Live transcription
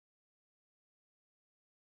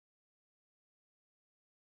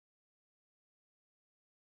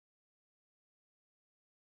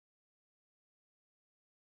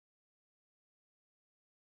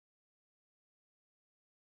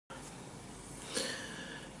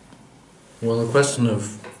Well, the question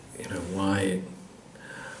of, why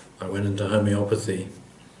I went into homeopathy,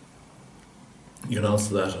 you can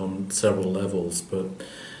answer that on several levels, but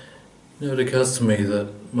it occurs to me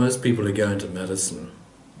that most people who go into medicine,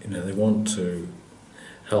 they want to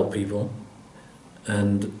help people,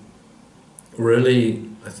 and really,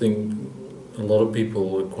 I think a lot of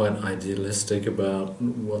people are quite idealistic about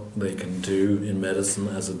what they can do in medicine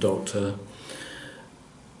as a doctor,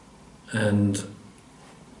 and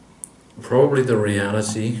probably the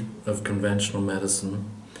reality of conventional medicine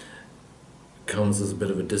comes as a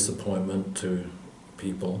bit of a disappointment to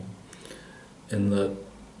people, in that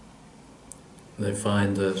they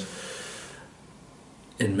find that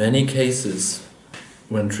in many cases,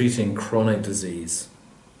 when treating chronic disease,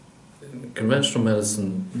 conventional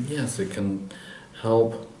medicine, yes, it can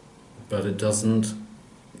help, but it doesn't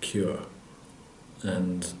cure.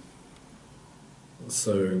 And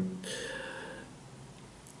so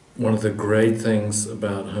one of the great things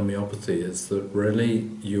about homeopathy is that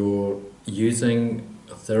really you're using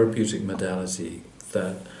a therapeutic modality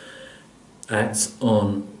that acts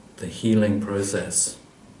on the healing process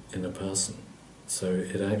in a person. So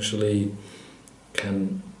it actually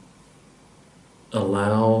can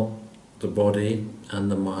allow the body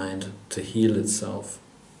and the mind to heal itself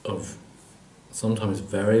of sometimes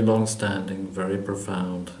very long-standing, very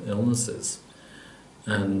profound illnesses.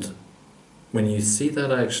 And when you see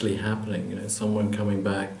that actually happening, someone coming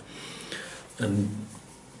back and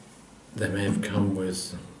they may have come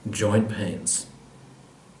with joint pains,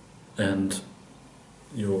 and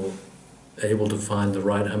you're able to find the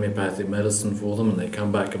right homeopathic medicine for them, and they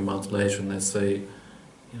come back a month later and they say,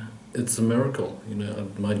 it's a miracle,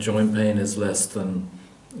 my joint pain is less than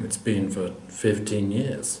it's been for 15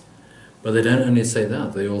 years. But they don't only say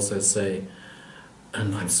that, they also say,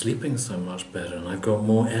 and I'm sleeping so much better, and I've got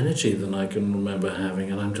more energy than I can remember having,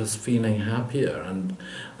 and I'm just feeling happier, and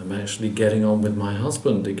I'm actually getting on with my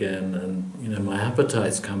husband again, and my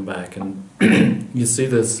appetites come back, and you see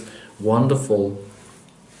this wonderful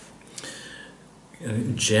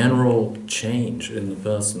general change in the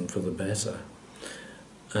person for the better.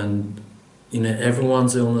 And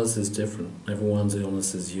everyone's illness is different, everyone's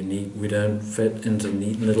illness is unique. We don't fit into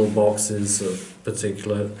neat little boxes of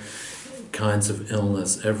particular kinds of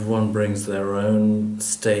illness. Everyone brings their own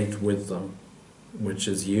state with them, which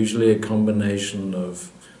is usually a combination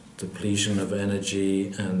of depletion of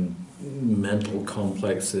energy and mental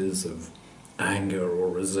complexes of anger or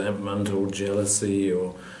resentment or jealousy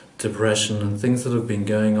or depression, and things that have been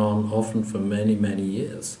going on often for many, many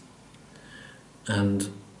years. And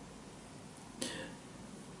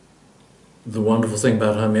the wonderful thing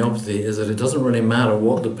about homeopathy is that it doesn't really matter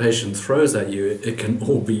what the patient throws at you, it can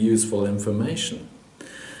all be useful information.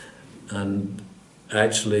 And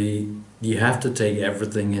actually, you have to take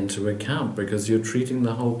everything into account because you're treating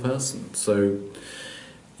the whole person. So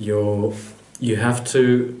you have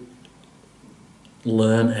to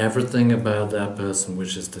learn everything about that person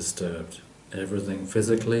which is disturbed. Everything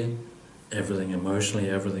physically, everything emotionally,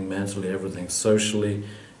 everything mentally, everything socially.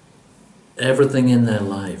 Everything in their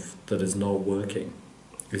life that is not working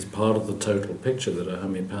is part of the total picture that a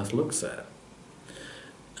homeopath looks at.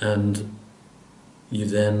 And you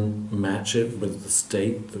then match it with the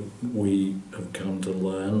state that we have come to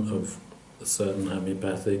learn of a certain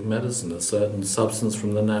homeopathic medicine, a certain substance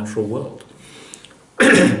from the natural world.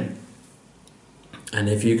 And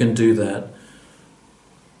if you can do that,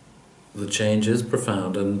 the change is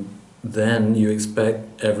profound, and then you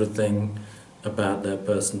expect everything about that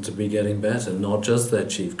person to be getting better, not just their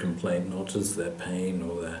chief complaint, not just their pain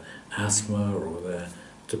or their asthma or their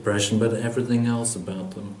depression, but everything else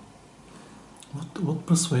about them. What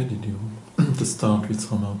persuaded you to start with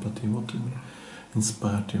homeopathy? What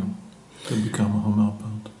inspired you to become a homeopath?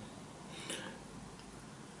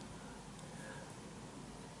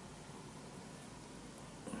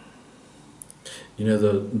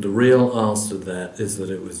 The real answer to that is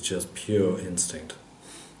that it was just pure instinct.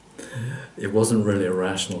 It wasn't really a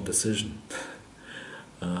rational decision.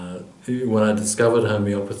 When I discovered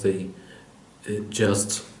homeopathy, it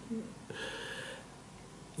just,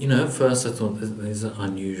 at first I thought these are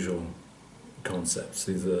unusual concepts.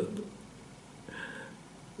 These are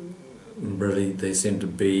really, they seem to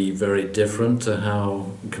be very different to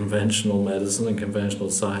how conventional medicine and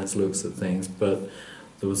conventional science looks at things, but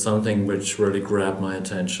there was something which really grabbed my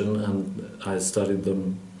attention, and I studied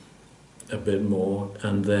them a bit more,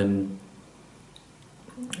 and then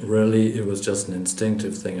really it was just an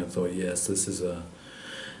instinctive thing. I thought, yes, this is a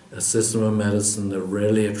system of medicine that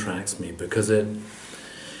really attracts me, because it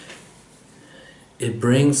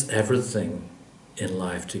brings everything in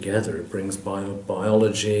life together. It brings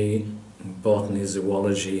biology, botany,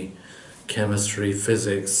 zoology, chemistry,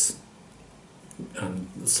 physics, and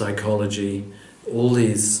psychology, all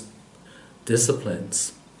these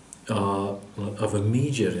disciplines are of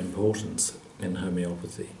immediate importance in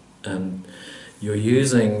homeopathy. And you're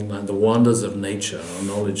using like the wonders of nature, our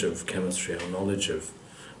knowledge of chemistry, our knowledge of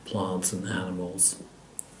plants and animals,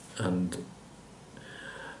 and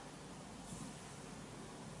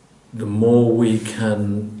the more we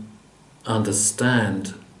can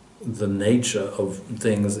understand the nature of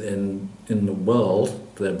things in the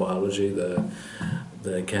world, their biology,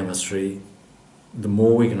 their chemistry, the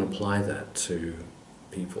more we can apply that to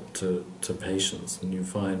people, to patients. And you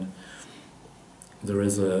find there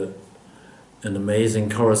is an amazing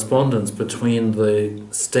correspondence between the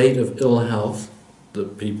state of ill health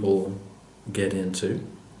that people get into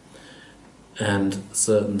and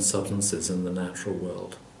certain substances in the natural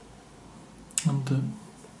world. And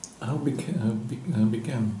how began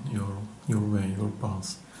your way, your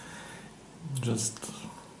path? Just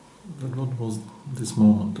what was this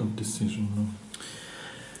moment of decision?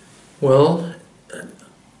 Well,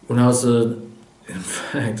 when I was in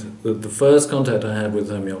fact, the first contact I had with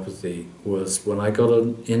homeopathy was when I got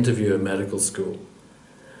an interview at medical school.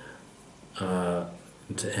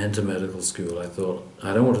 To enter medical school, I thought,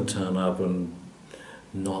 I don't want to turn up and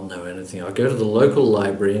not know anything. I'll go to the local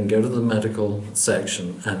library and go to the medical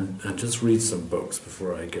section and just read some books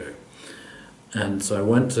before I go. And so I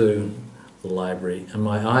went to the library and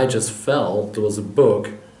my eye just fell. There was a book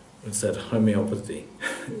that said homeopathy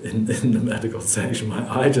in the medical section. My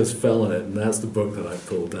eye just fell on it, and that's the book that I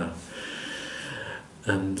pulled down.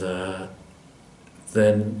 And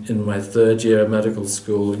then in my third year of medical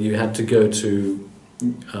school, you had to go to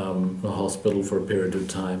a hospital for a period of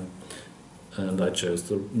time, and I chose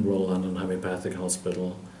the Royal London Homeopathic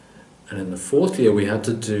Hospital. And in the fourth year we had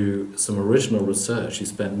to do some original research. You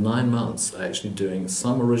spent 9 months actually doing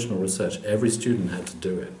some original research. Every student had to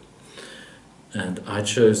do it. And I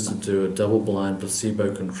chose to do a double-blind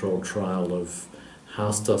placebo-controlled trial of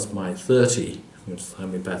house dust mite 30, which is the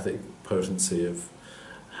homeopathic potency of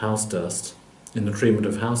house dust, in the treatment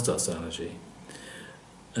of house dust allergy.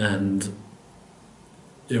 And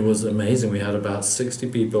it was amazing. We had about 60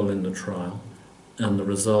 people in the trial, and the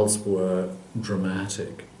results were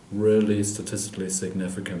dramatic, really statistically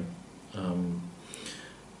significant.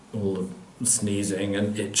 All the sneezing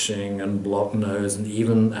and itching and blocked nose and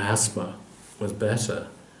even asthma was better.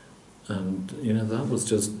 And that was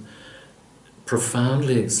just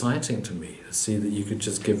profoundly exciting to me, to see that you could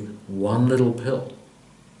just give one little pill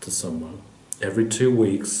to someone every 2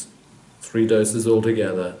 weeks, 3 doses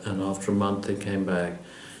altogether, and after a month they came back.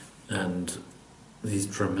 And these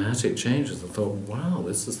dramatic changes, I thought, wow,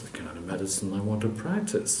 this is the kind of medicine I want to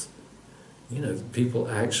practice. People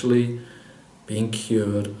actually being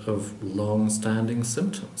cured of long-standing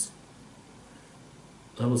symptoms.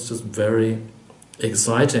 That was just very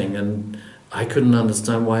exciting, and I couldn't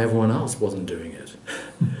understand why everyone else wasn't doing it.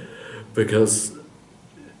 Because,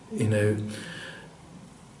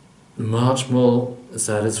 much more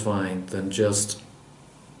satisfying than just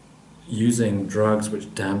using drugs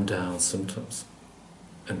which damp down symptoms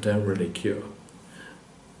and don't really cure.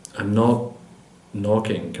 I'm not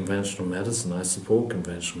knocking conventional medicine. I support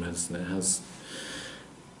conventional medicine. It has,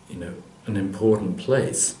 an important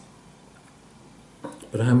place.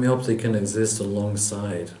 But homeopathy can exist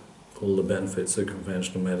alongside all the benefits of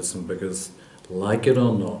conventional medicine because, like it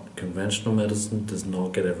or not, conventional medicine does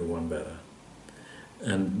not get everyone better.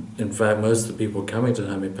 And in fact, most of the people coming to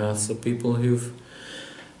homeopaths are people who've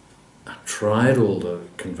tried all the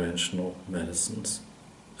conventional medicines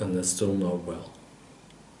and they're still not well.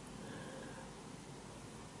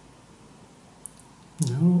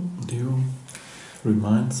 Do you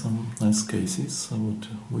remind some nice cases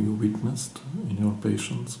what you witnessed in your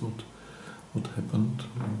patients? What happened?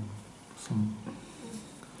 Some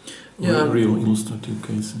real illustrative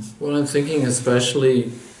cases. Well, I'm thinking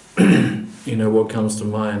especially, what comes to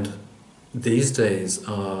mind these days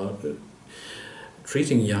are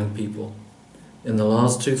treating young people. In the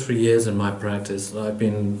last 2-3 years in my practice, I've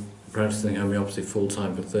been practicing homeopathy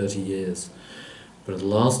full-time for 30 years, but in the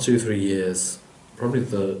last 2-3 years, probably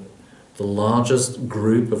the largest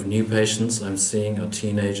group of new patients I'm seeing are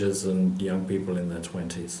teenagers and young people in their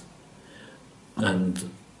 20s.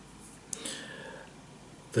 And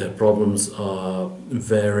their problems are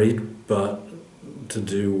varied, but to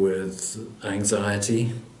do with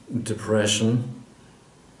anxiety, depression,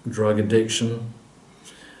 drug addiction,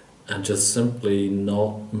 and just simply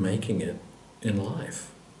not making it in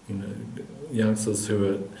life. Youngsters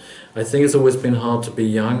who are... I think it's always been hard to be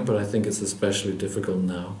young, but I think it's especially difficult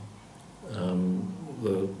now.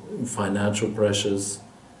 the financial pressures,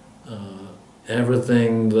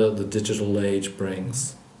 everything that the digital age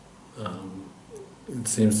brings. It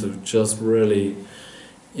seems to have just really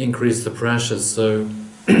increased the pressures. So,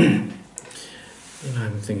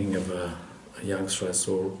 I'm thinking of a youngster I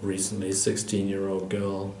saw recently, 16-year-old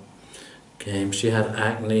girl came. She had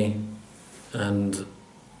acne and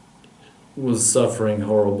was suffering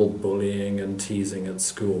horrible bullying and teasing at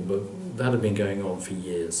school, but that had been going on for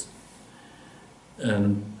years.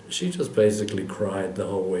 And she just basically cried the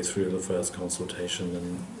whole way through the first consultation,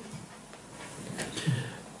 and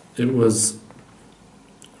it was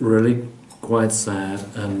really quite sad.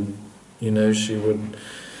 And she would,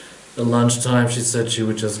 at lunchtime, she said she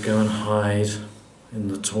would just go and hide in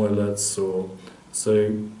the toilets, or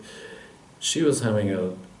so she was having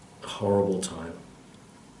a horrible time.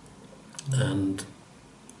 And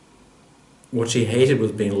what she hated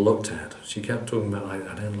was being looked at. She kept talking about,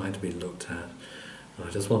 I don't like to be looked at, I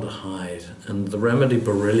just want to hide. And the remedy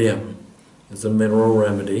beryllium is a mineral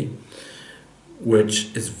remedy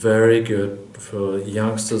which is very good for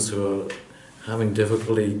youngsters who are having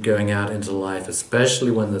difficulty going out into life, especially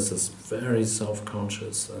when there's this very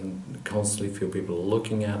self-conscious and constantly feel people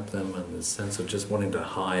looking at them and this sense of just wanting to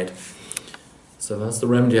hide. So that's the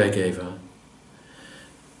remedy I gave her.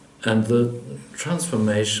 And the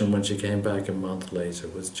transformation when she came back a month later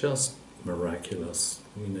was just miraculous.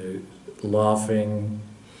 Laughing,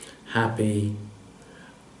 happy,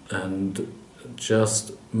 and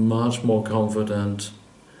just much more confident.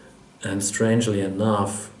 And strangely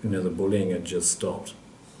enough, the bullying had just stopped.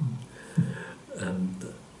 And,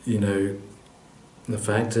 the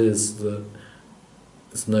fact is that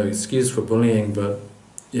there's no excuse for bullying, but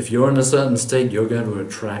if you're in a certain state, you're going to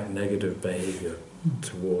attract negative behavior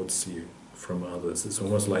towards you from others. It's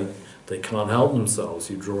almost like they can't help themselves,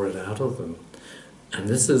 you draw it out of them. And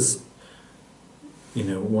this is,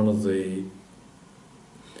 one of the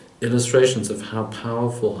illustrations of how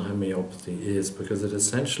powerful homeopathy is, because it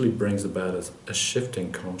essentially brings about a shift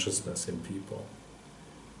in consciousness in people.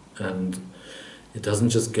 And it doesn't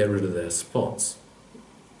just get rid of their spots,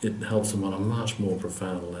 it helps them on a much more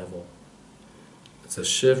profound level. It's a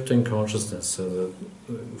shift in consciousness so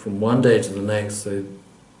that from one day to the next they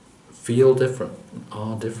feel different,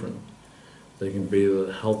 are different. They can be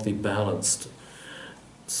the healthy, balanced,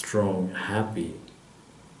 strong, happy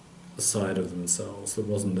side of themselves that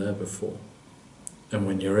wasn't there before. And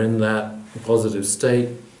when you're in that positive state,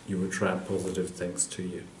 you attract positive things to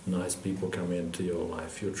you. Nice people come into your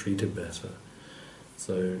life, you're treated better.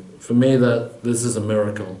 So for me, this is a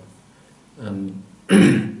miracle. And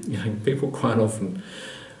people quite often,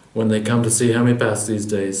 when they come to see homeopaths these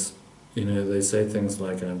days, they say things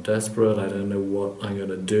like, I'm desperate, I don't know what I'm going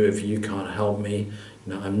to do if you can't help me.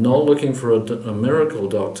 I'm not looking for a miracle,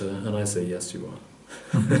 doctor. And I say, yes, you are.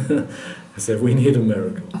 I said, we need a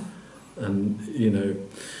miracle. And,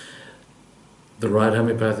 the right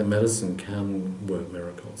homeopathic medicine can work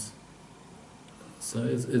miracles. So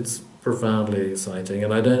it's profoundly exciting.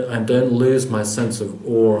 And I don't lose my sense of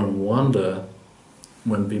awe and wonder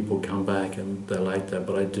when people come back and they're like that,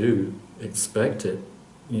 but I do expect it,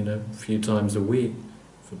 a few times a week,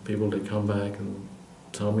 for people to come back and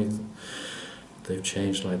tell me they've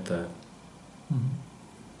changed like that. Mm-hmm.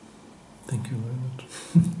 Thank you very much.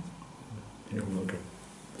 You're welcome.